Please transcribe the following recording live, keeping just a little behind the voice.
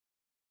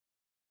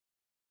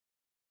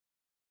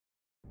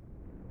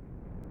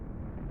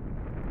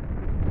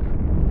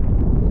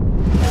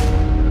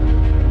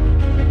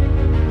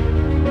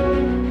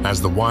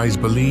As the wise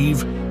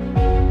believe,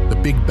 the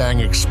Big Bang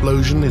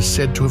explosion is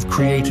said to have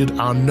created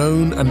our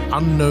known and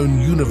unknown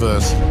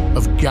universe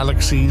of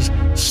galaxies,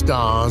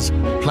 stars,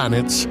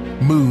 planets,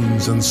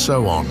 moons, and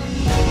so on.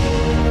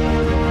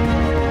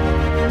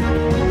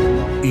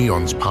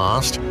 Eons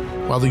passed,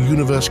 while the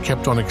universe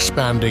kept on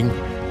expanding,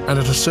 and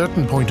at a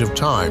certain point of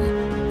time,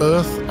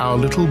 Earth, our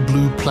little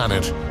blue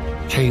planet,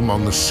 came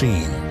on the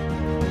scene.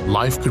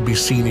 Life could be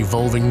seen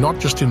evolving not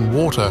just in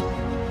water,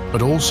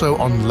 but also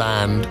on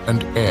land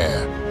and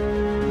air.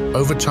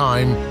 Over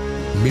time,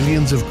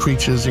 millions of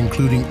creatures,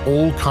 including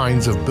all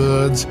kinds of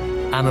birds,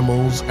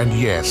 animals, and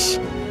yes,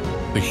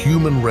 the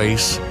human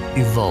race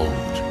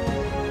evolved.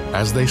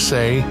 As they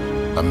say,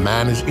 a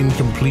man is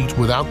incomplete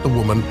without the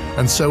woman,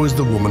 and so is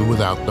the woman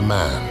without the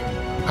man.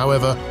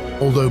 However,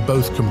 although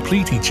both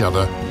complete each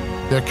other,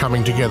 their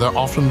coming together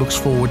often looks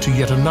forward to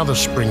yet another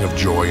spring of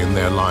joy in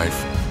their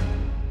life.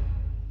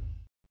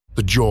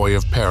 The joy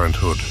of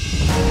parenthood.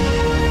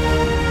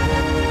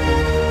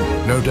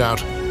 No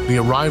doubt, the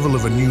arrival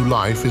of a new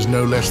life is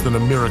no less than a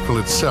miracle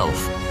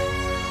itself.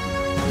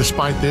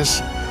 Despite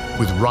this,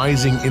 with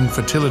rising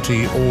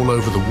infertility all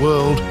over the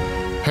world,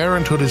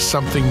 parenthood is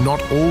something not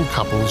all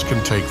couples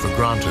can take for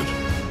granted.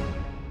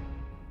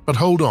 But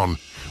hold on,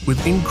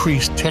 with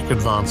increased tech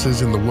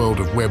advances in the world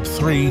of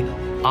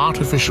Web3,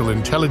 artificial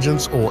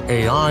intelligence, or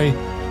AI,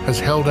 has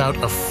held out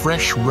a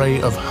fresh ray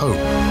of hope.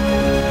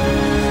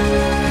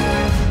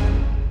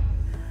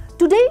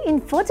 Today,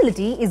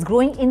 infertility is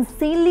growing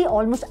insanely,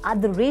 almost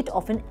at the rate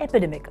of an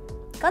epidemic.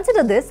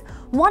 Consider this,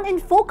 1 in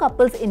 4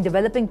 couples in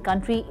developing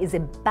countries is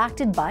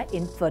impacted by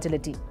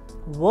infertility.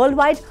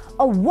 Worldwide,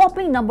 a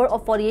whopping number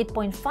of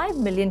 48.5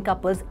 million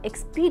couples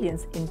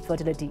experience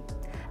infertility.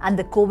 And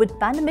the COVID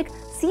pandemic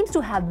seems to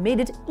have made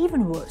it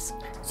even worse.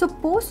 So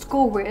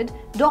post-COVID,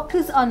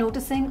 doctors are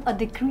noticing a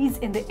decrease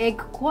in the egg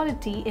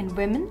quality in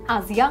women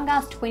as young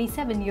as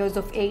 27 years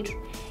of age.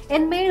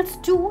 In males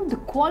too, the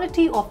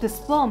quality of the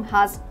sperm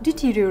has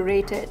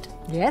deteriorated.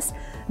 Yes,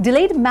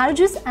 delayed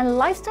marriages and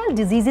lifestyle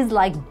diseases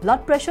like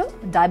blood pressure,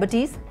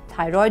 diabetes,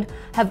 thyroid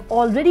have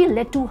already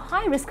led to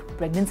high-risk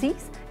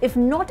pregnancies, if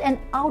not an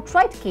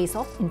outright case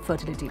of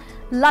infertility.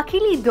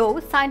 Luckily though,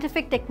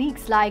 scientific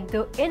techniques like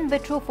the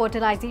in-vitro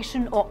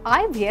fertilization or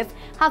IVF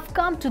have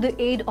come to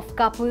the aid of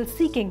couples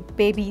seeking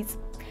babies.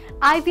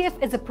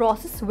 IVF is a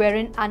process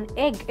wherein an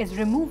egg is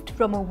removed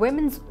from a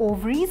woman's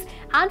ovaries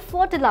and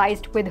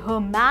fertilized with her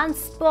man's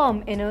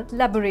sperm in a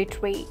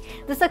laboratory.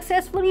 The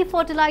successfully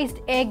fertilized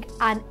egg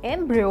and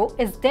embryo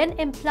is then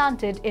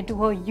implanted into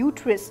her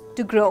uterus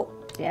to grow.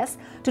 Yes,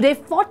 today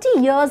 40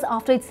 years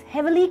after its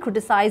heavily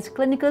criticized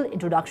clinical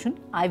introduction,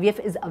 IVF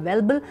is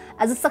available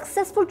as a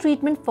successful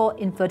treatment for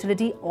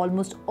infertility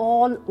almost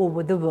all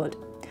over the world.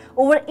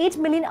 Over 8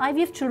 million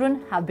IVF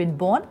children have been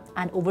born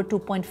and over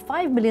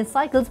 2.5 million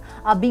cycles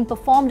are being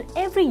performed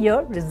every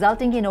year,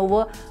 resulting in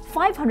over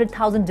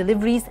 500,000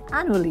 deliveries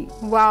annually.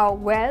 Wow,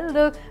 well,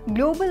 the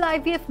global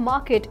IVF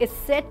market is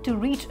set to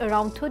reach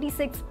around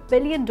 $36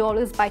 billion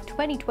by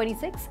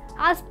 2026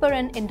 as per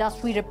an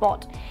industry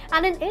report.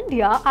 And in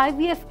India,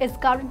 IVF is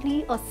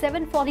currently a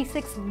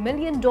 $746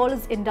 million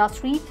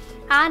industry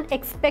and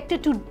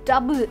expected to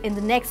double in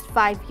the next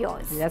 5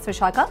 years. Yes,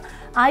 Vishaka,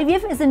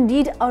 IVF is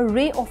indeed a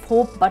ray of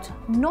hope, but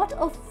not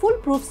a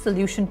foolproof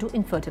solution to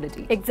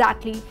infertility.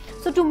 Exactly.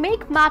 So to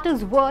make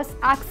matters worse,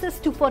 access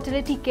to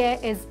fertility care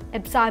is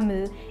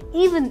abysmal.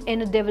 Even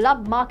in a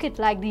developed market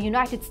like the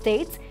United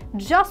States,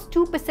 just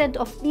 2%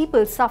 of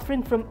people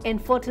suffering from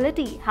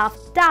infertility have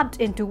tapped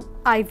into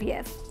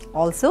IVF.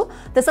 Also,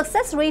 the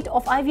success rate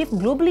of IVF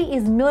globally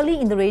is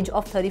merely in the range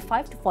of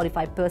 35 to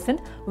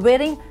 45%,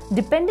 varying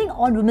depending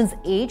on women's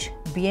age,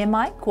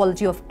 BMI,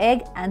 quality of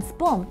egg and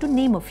sperm, to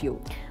name a few.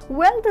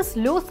 Well, this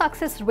low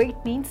success rate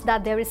means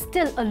that there is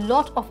still a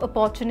lot of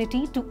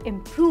opportunity to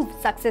improve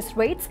success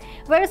rates,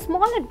 where a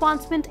small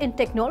advancement in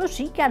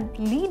technology can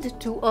lead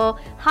to a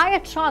higher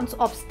chance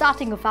of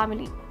starting a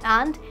family.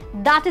 And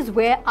that is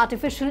where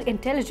artificial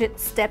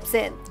intelligence steps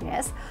in.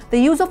 Yes, the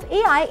use of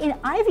AI in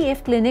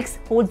IVF clinics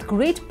holds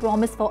great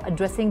promise for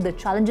addressing the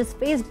challenges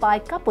faced by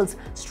couples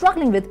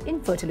struggling with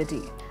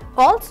infertility.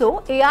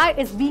 Also, AI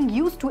is being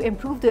used to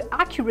improve the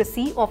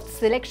accuracy of the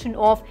selection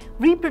of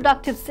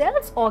reproductive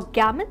cells or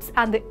gametes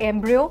and the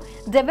embryo,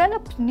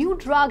 develop new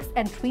drugs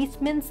and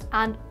treatments,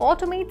 and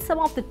automate some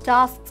of the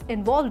tasks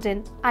involved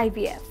in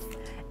IVF.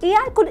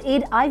 AI could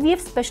aid IVF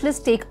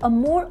specialists take a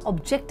more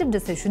objective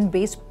decision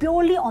based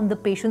purely on the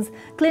patient's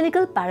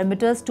clinical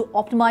parameters to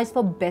optimize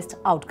for best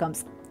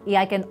outcomes.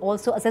 AI can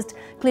also assist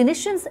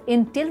clinicians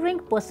in tailoring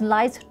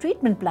personalized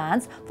treatment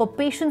plans for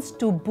patients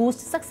to boost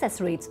success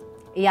rates.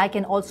 AI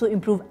can also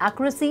improve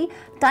accuracy,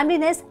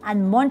 timeliness,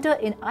 and monitor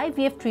in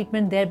IVF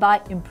treatment, thereby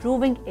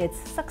improving its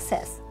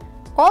success.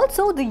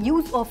 Also, the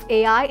use of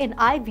AI in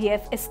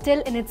IVF is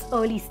still in its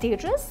early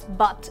stages,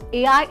 but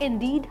AI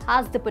indeed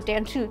has the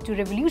potential to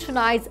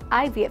revolutionize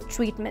IVF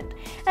treatment.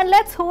 And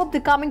let's hope the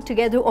coming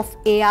together of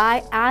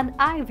AI and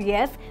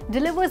IVF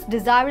delivers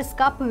desirous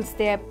couples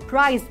their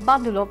prized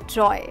bundle of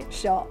joy.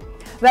 Sure.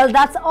 Well,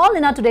 that's all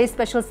in our today's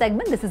special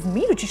segment. This is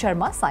me, Ruchi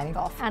Sharma, signing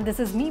off. And this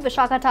is me,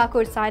 Vishakha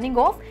Thakur, signing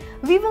off.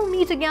 We will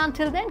meet again.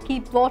 Till then,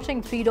 keep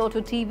watching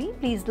 3.2 TV.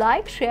 Please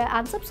like, share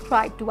and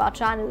subscribe to our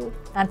channel.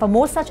 And for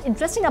more such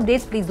interesting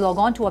updates, please log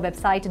on to our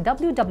website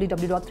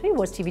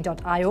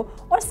www.3versetv.io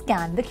or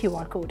scan the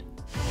QR code.